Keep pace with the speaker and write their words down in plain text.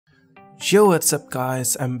Yo, what's up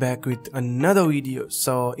guys, I'm back with another video.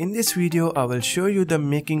 So in this video I will show you the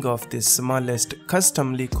making of this smallest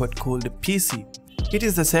custom liquid cooled PC. It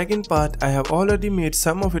is the second part. I have already made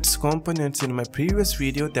some of its components in my previous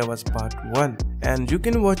video, that was part 1, and you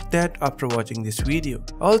can watch that after watching this video.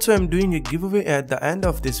 Also, I'm doing a giveaway at the end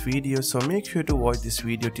of this video, so make sure to watch this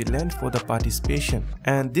video till end for the participation.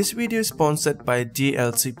 And this video is sponsored by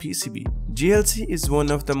JLC PCB. JLC is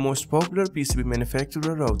one of the most popular PCB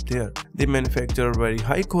manufacturer out there. They manufacture very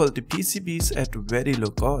high quality PCBs at very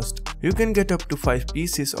low cost. You can get up to 5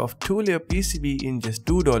 pieces of 2-layer PCB in just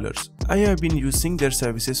 $2. I have been using their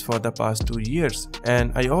services for the past 2 years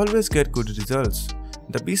and I always get good results.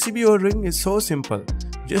 The PCB ordering is so simple.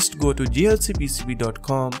 Just go to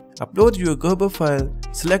glcpcb.com, upload your Gerber file,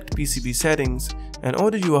 select PCB settings and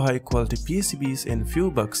order your high quality PCBs in few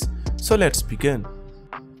bucks. So let's begin.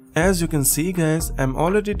 As you can see guys, I'm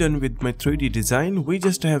already done with my 3D design. We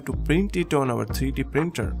just have to print it on our 3D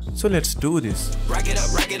printer. So let's do this. Rack it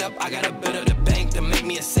up, I got a bit of the bank to make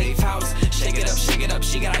me a safe house. Shake it up,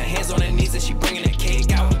 she got her hands on her knees and she bringing the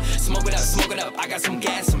cake out. Smoke it up, I got some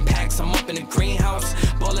gas, some packs, I'm up in the greenhouse.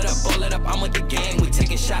 Ball it up, I'm with the gang, we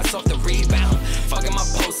taking shots off the rebound. Fucking my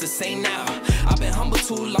posters, say now, I've been humble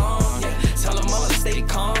too long, yeah. Tell them all to stay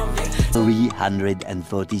calm, yeah.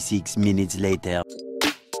 346 minutes later.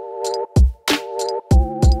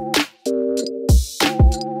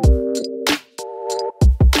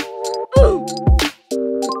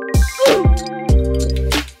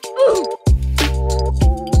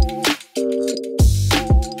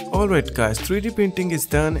 Alright guys, 3D printing is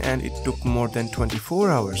done and it took more than 24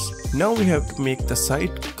 hours. Now we have to make the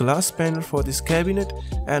side glass panel for this cabinet,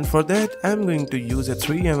 and for that I'm going to use a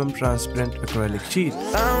 3mm transparent acrylic sheet.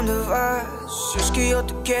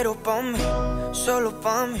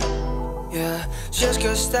 Yeah, si es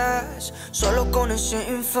que estás solo con ese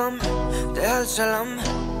infame, deja el salame.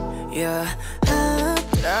 Yeah,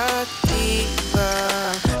 atractiva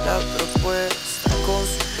la propuesta con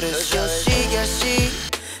su precio. Sigue así,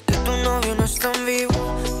 que tu novio no es tan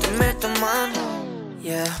vivo, te meto mano.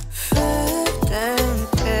 Yeah, vete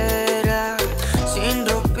entera, sin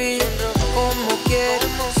ropilla, como quieras.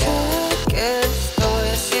 Sé que estoy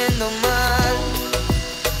haciendo mal.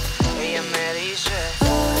 Ella me dice,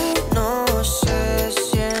 no se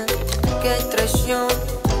siente que hay traición,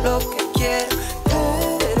 lo que quiero,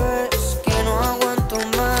 pero es que no aguanto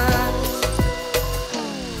más.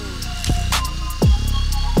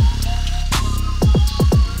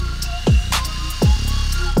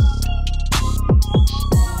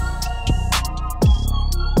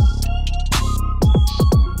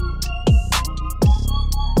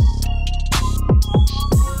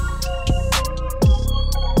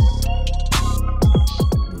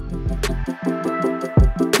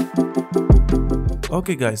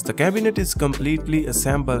 Okay guys, the cabinet is completely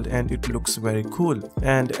assembled and it looks very cool.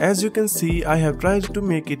 And as you can see, I have tried to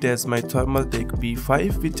make it as my Thermaltake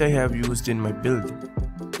B5, which I have used in my build.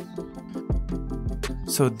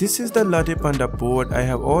 So this is the Latte-panda board. I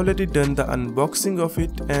have already done the unboxing of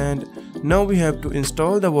it, and now we have to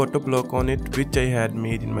install the water block on it, which I had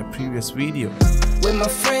made in my previous video. Where my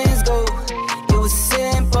friends go, it was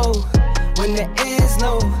simple. When the ends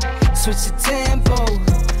low, switch the tempo.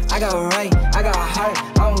 I got right, I got heart,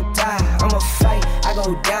 I won't die, I'ma fight. I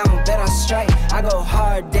go down, bet I strike, I go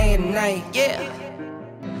hard day and night, yeah.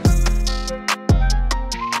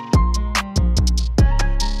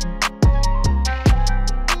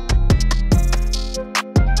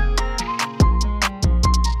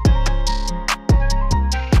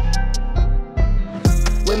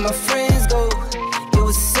 Where my friends go, it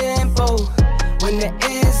was simple. When the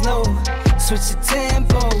ends low, switch the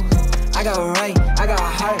tempo. I got right, I got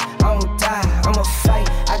heart, I won't die, I'ma fight.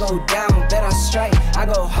 I go down, bet I strike, I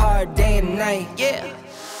go hard day and night, yeah.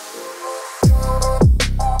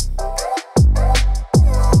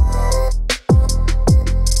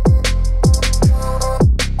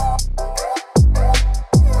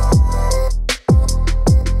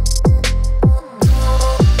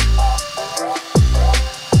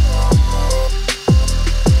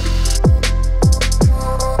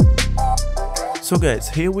 So guys,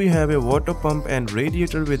 here we have a water pump and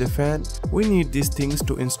radiator with a fan. We need these things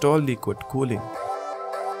to install liquid cooling.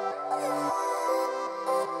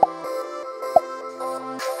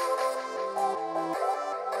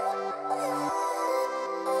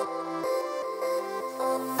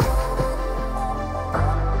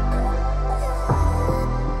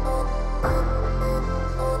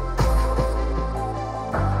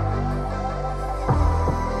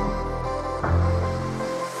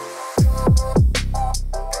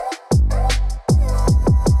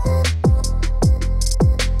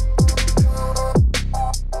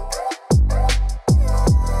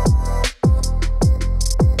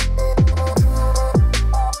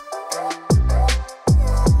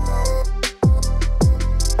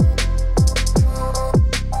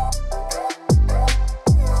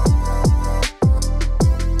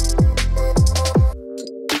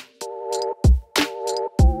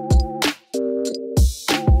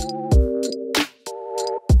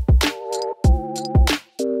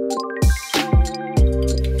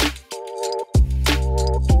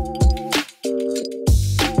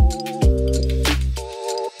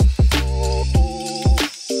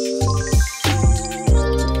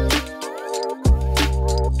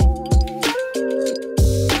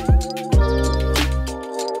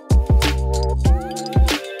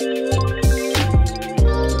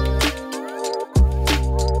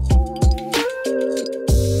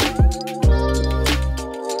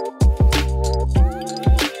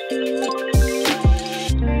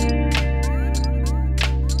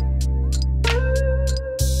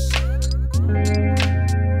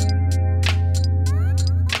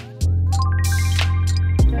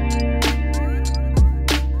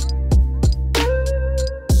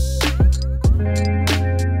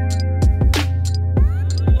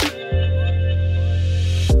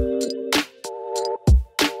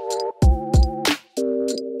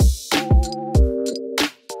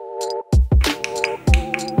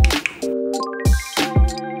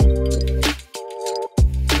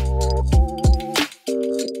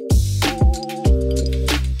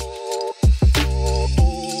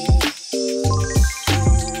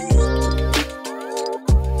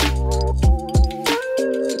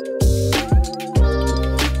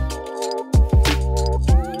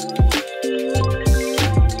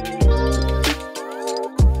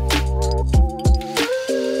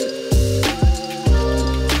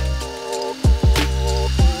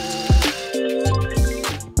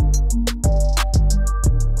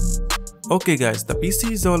 Okay guys, the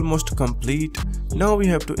PC is almost complete. Now we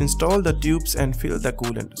have to install the tubes and fill the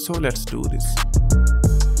coolant. So let's do this.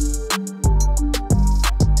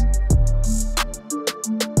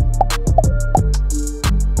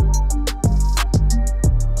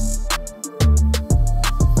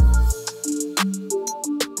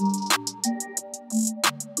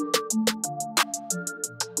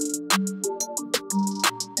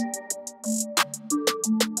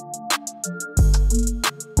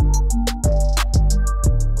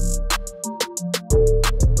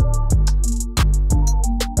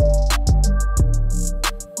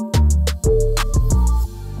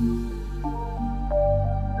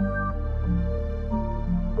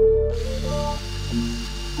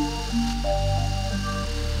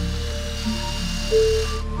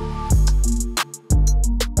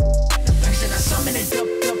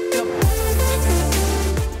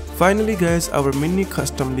 Finally guys, our mini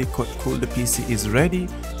customly cooled PC is ready,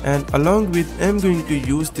 and along with I'm going to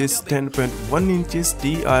use this 10.1 inches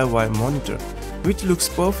DIY monitor, which looks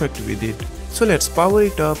perfect with it. So let's power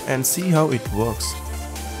it up and see how it works.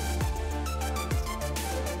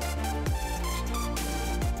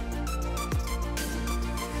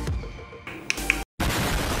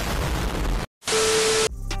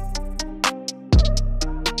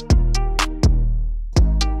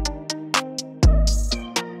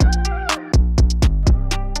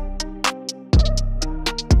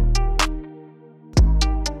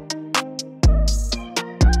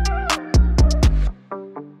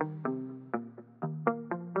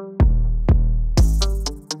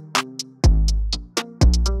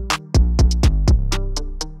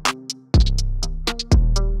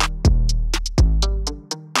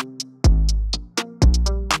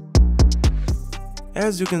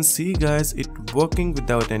 As you can see guys, it's working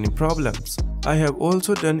without any problems. I have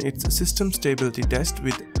also done its system stability test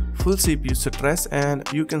with full CPU stress, and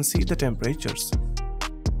you can see the temperatures.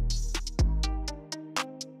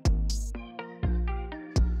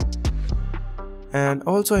 And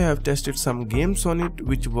also I have tested some games on it,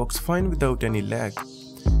 which works fine without any lag.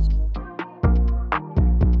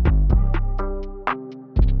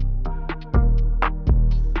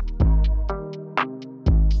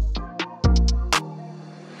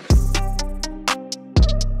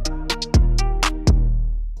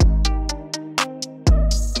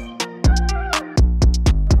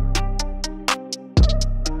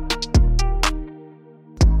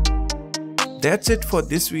 That's it for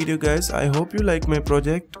this video guys. I hope you like my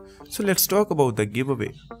project. So let's talk about the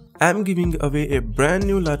giveaway. I'm giving away a brand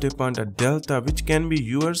new Latte-panda Delta, which can be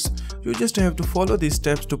yours. You just have to follow these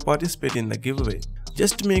steps to participate in the giveaway.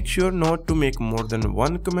 Just make sure not to make more than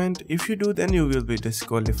one comment. If you do, then you will be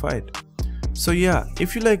disqualified. So yeah,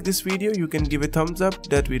 if you like this video, you can give a thumbs up.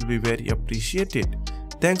 That will be very appreciated.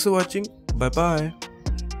 Thanks for watching. Bye bye.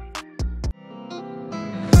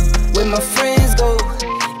 Where my friends go,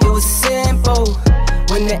 it was simple.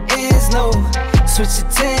 When the ends low, switch it